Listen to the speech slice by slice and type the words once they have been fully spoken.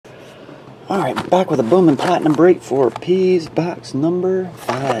Alright, back with a booming platinum break for P's box number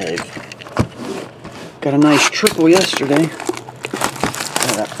 5. Got a nice triple yesterday.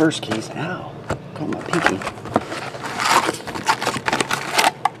 Oh, that first case. Ow. Caught my pinky.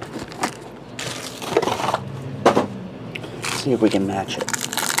 Let's see if we can match it.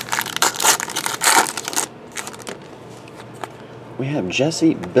 We have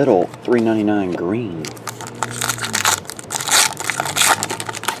Jesse Biddle, $3.99 green.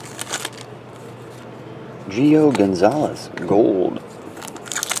 Gio Gonzalez, gold.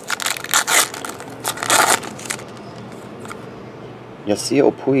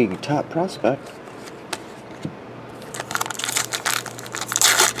 Yasiel Puig, top prospect.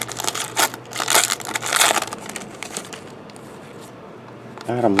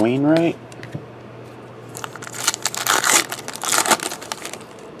 Adam Wainwright.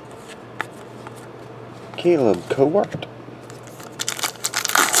 Caleb Cowart.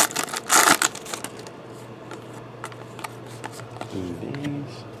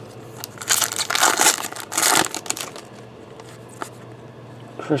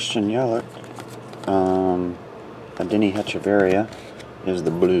 Christian Yelich. Denny Hechavarria is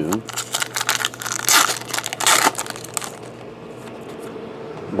the blue.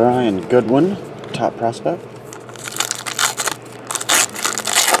 Brian Goodwin, top prospect.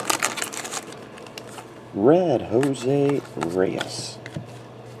 Red Jose Reyes.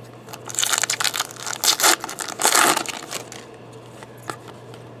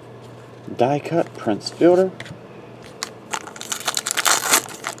 Die cut Prince Fielder.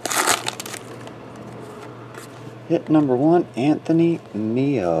 Hit number 1, Anthony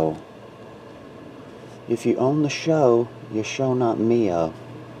Mio. If you own the show, you show not Mio.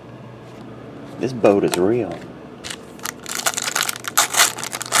 This boat is real.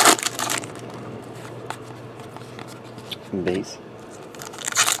 Base.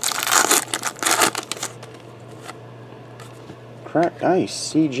 Cracked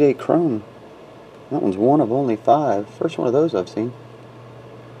ice, CJ Cron. That one's one of only 5. First one of those I've seen.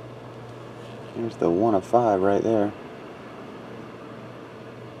 Here's the 1 of 5 right there.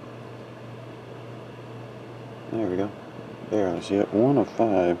 There we go. There, I see it. 1 of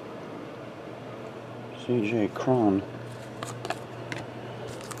 5. CJ Cron.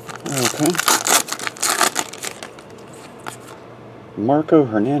 Okay. Marco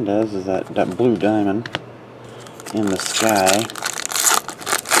Hernandez is that blue diamond in the sky.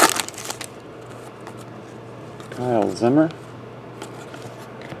 Kyle Zimmer.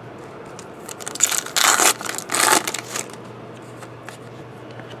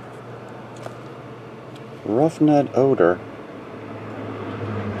 Rougned Odor.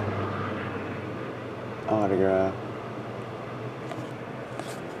 Autograph.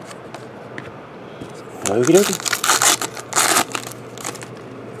 Okie dokie.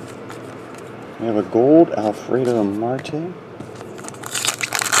 We have a gold Alfredo Marte. I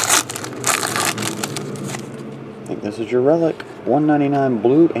think this is your relic. $1.99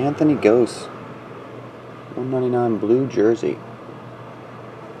 blue Anthony Ghost. $1.99 blue jersey.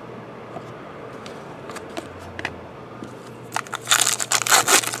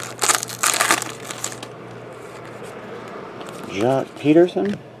 Jock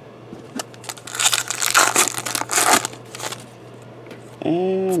Peterson.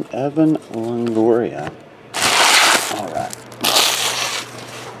 And Evan Longoria. Alright.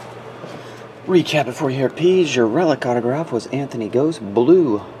 Recap it for you here, P's. Your relic autograph was Anthony Ghost,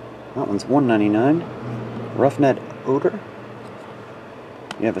 blue. That one's $1.99. Rougned Odor.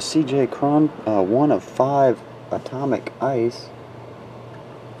 You have a CJ Cron, 1 of 5 atomic ice.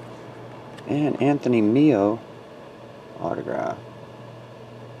 And Anthony Mio autograph.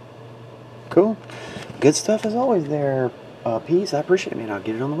 Cool. Good stuff as always there, P's. I appreciate it, man. I'll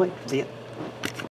get it on the way. See ya.